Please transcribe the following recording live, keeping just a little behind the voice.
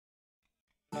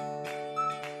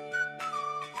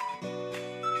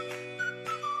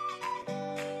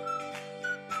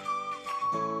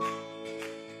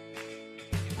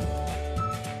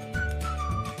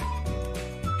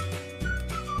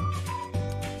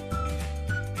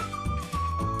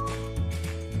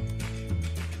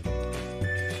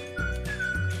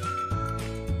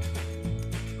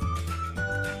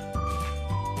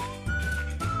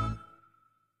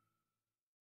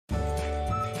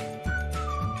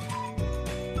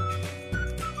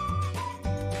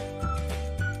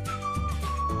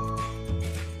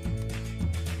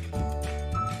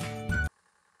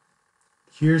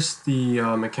Here's the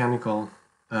mechanical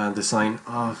design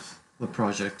of the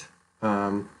project.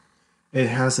 It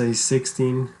has a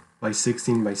 16 by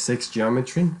 16 by 6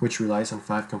 geometry, which relies on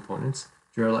 5 components.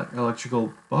 Your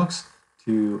electrical box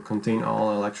to contain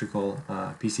all electrical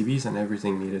PCBs and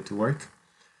everything needed to work.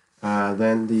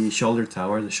 Then the shoulder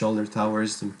tower. The shoulder tower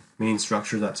is the main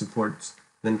structure that supports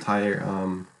the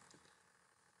entire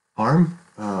arm.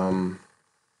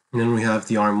 And then we have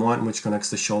the arm 1, which connects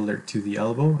the shoulder to the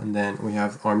elbow, and then we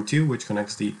have arm 2, which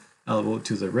connects the elbow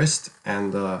to the wrist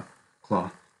and the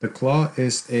claw. The claw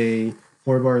is a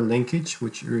 4-bar linkage,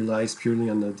 which relies purely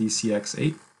on the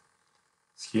DCX8.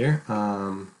 It's here.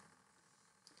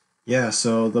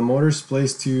 So the motor is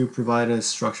placed to provide a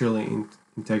structural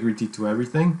integrity to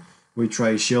everything. We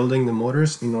try shielding the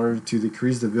motors in order to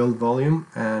decrease the build volume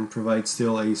and provide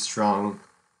still a strong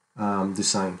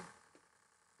design.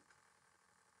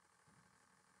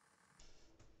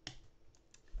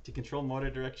 To control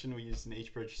motor direction, we used an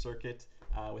H-bridge circuit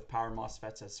with power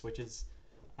MOSFETs as switches.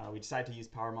 We decided to use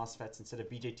power MOSFETs instead of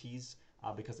BJTs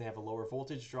because they have a lower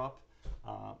voltage drop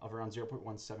of around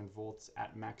 0.17 volts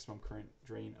at maximum current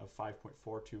drain of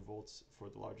 5.42 volts for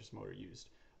the largest motor used.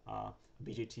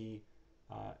 BJT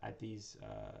at these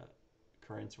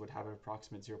currents would have an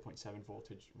approximate 0.7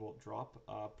 volt drop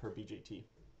per BJT.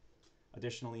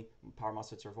 Additionally, power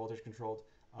MOSFETs are voltage controlled,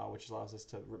 which allows us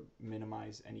to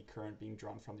minimize any current being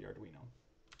drawn from the Arduino.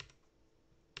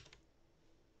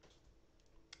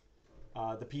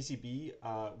 The PCB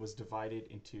was divided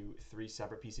into 3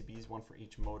 separate PCBs, one for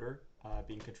each motor,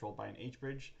 being controlled by an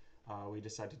H-bridge. We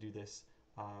decided to do this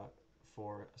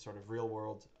for sort of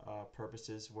real-world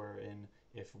purposes, wherein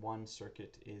if one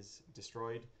circuit is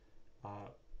destroyed,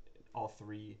 all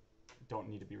 3 don't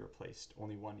need to be replaced.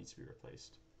 Only one needs to be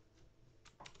replaced.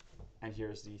 And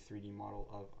here's the 3D model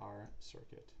of our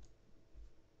circuit.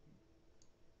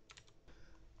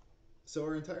 So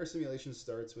our entire simulation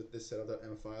starts with this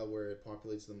setup.m file where it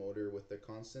populates the motor with the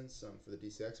constants for the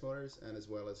DCX motors, and as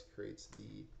well as creates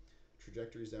the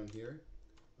trajectories down here.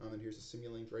 And here's the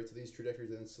Simulink, right? So these trajectories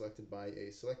are then selected by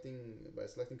a selecting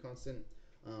constant,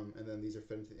 and then these are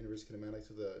fed into the inverse kinematics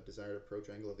with a desired approach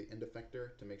angle of the end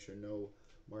effector to make sure no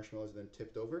marshmallows are then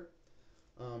tipped over.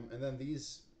 And then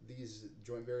these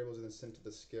joint variables are then sent to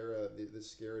the SCARA, the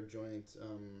SCARA joint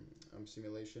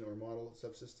simulation or model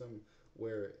subsystem,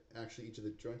 where actually each of the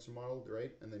joints are modeled,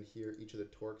 right? And then here, each of the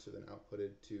torques are then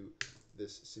outputted to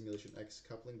this simulation X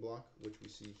coupling block, which we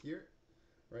see here,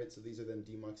 right? So these are then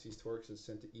demux these torques and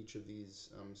sent to each of these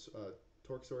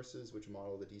torque sources, which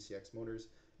model the DCX motors.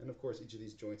 And of course, each of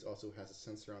these joints also has a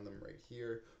sensor on them right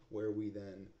here, where we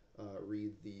then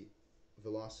read the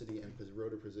velocity and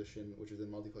rotor position, which is then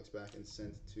multiplexed back and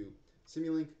sent to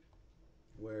Simulink,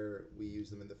 where we use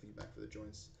them in the feedback for the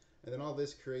joints. And then all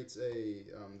this creates the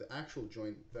actual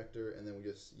joint vector, and then we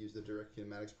just use the direct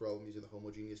kinematics problem using the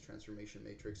homogeneous transformation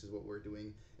matrix is what we're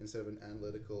doing instead of an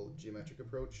analytical geometric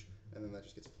approach, and then that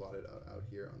just gets plotted out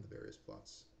here on the various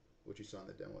plots, which you saw in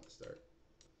the demo at the start.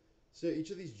 So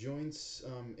each of these joints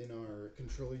in our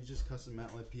controller uses custom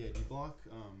MATLAB PID block,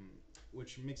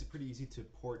 which makes it pretty easy to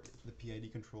port the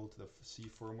PID control to the C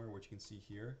firmware, which you can see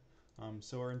here.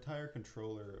 So our entire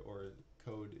controller or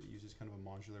code uses kind of a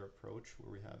modular approach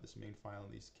where we have this main file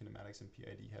and these kinematics and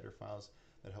PID header files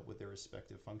that help with their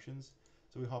respective functions.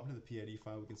 So we hop into the PID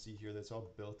file, we can see here that it's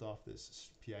all built off this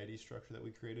PID structure that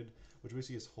we created, which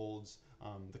basically just holds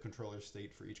the controller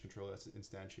state for each controller that's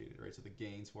instantiated, right? So the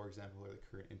gains, for example, are the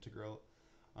current integral.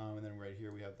 And then right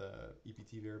here we have the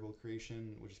EPT variable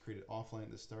creation, which is created offline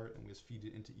at the start, and we just feed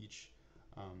it into each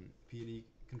PID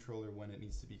controller when it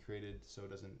needs to be created, so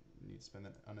it doesn't need to spend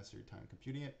that unnecessary time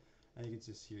computing it. And you can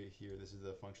just see here, this is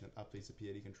the function that updates the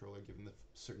PID controller given the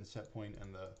certain set point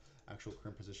and the actual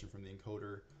current position from the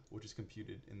encoder, which is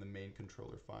computed in the main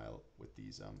controller file with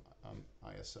these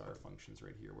ISR functions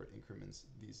right here, where it increments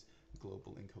these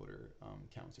global encoder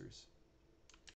counters.